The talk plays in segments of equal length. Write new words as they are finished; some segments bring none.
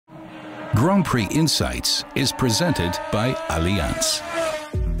Grand Prix Insights is presented by Allianz.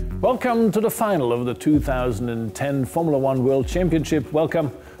 Welcome to the final of the 2010 Formula One World Championship.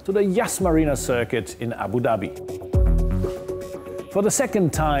 Welcome to the Yas Marina Circuit in Abu Dhabi. For the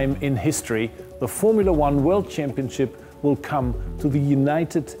second time in history, the Formula One World Championship will come to the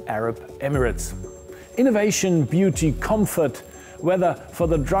United Arab Emirates. Innovation, beauty, comfort, whether for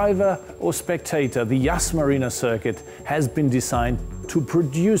the driver or spectator, the Yas Marina Circuit has been designed to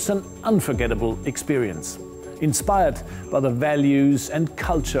produce an unforgettable experience. Inspired by the values and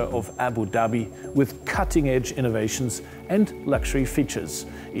culture of Abu Dhabi with cutting-edge innovations and luxury features,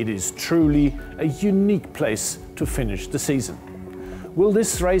 it is truly a unique place to finish the season. Will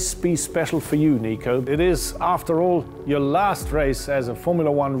this race be special for you, Nico? It is, after all, your last race as a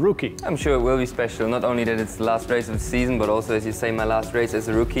Formula One rookie. I'm sure it will be special. Not only that it's the last race of the season, but also, as you say, my last race as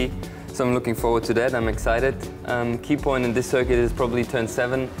a rookie. So I'm looking forward to that. I'm excited. Key point in this circuit is probably turn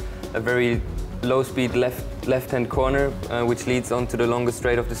 7, a very low-speed left-hand corner, which leads onto the longest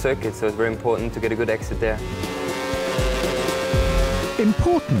straight of the circuit. So it's very important to get a good exit there.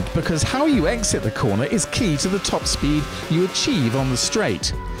 Important because how you exit the corner is key to the top speed you achieve on the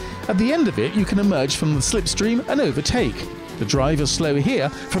straight. At the end of it, you can emerge from the slipstream and overtake. The drivers slow here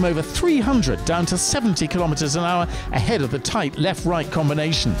from over 300 down to 70 kilometers an hour ahead of the tight left-right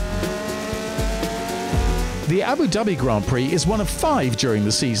combination. The Abu Dhabi Grand Prix is one of 5 during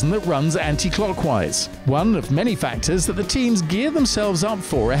the season that runs anti-clockwise. One of many factors that the teams gear themselves up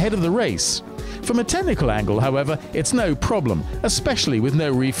for ahead of the race. From a technical angle, however, it's no problem, especially with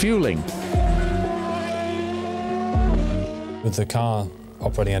no refueling. With the car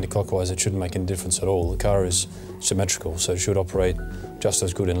operating anti-clockwise, it shouldn't make any difference at all. The car is symmetrical, so it should operate just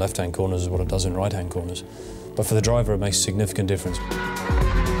as good in left-hand corners as what it does in right-hand corners. But for the driver, it makes a significant difference.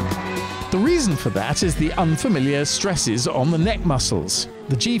 The reason for that is the unfamiliar stresses on the neck muscles.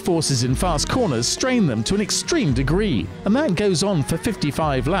 The G-forces in fast corners strain them to an extreme degree, and that goes on for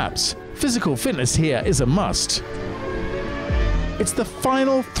 55 laps. Physical fitness here is a must. It's the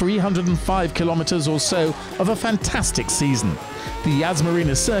final 305 kilometers or so of a fantastic season. The Yas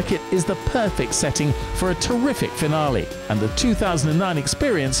Marina Circuit is the perfect setting for a terrific finale, and the 2009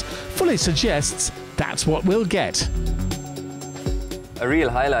 experience fully suggests that's what we'll get. A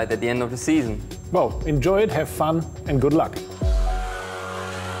real highlight at the end of the season. Well, enjoy it, have fun, and good luck.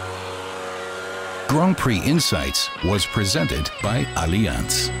 Grand Prix Insights was presented by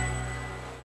Allianz.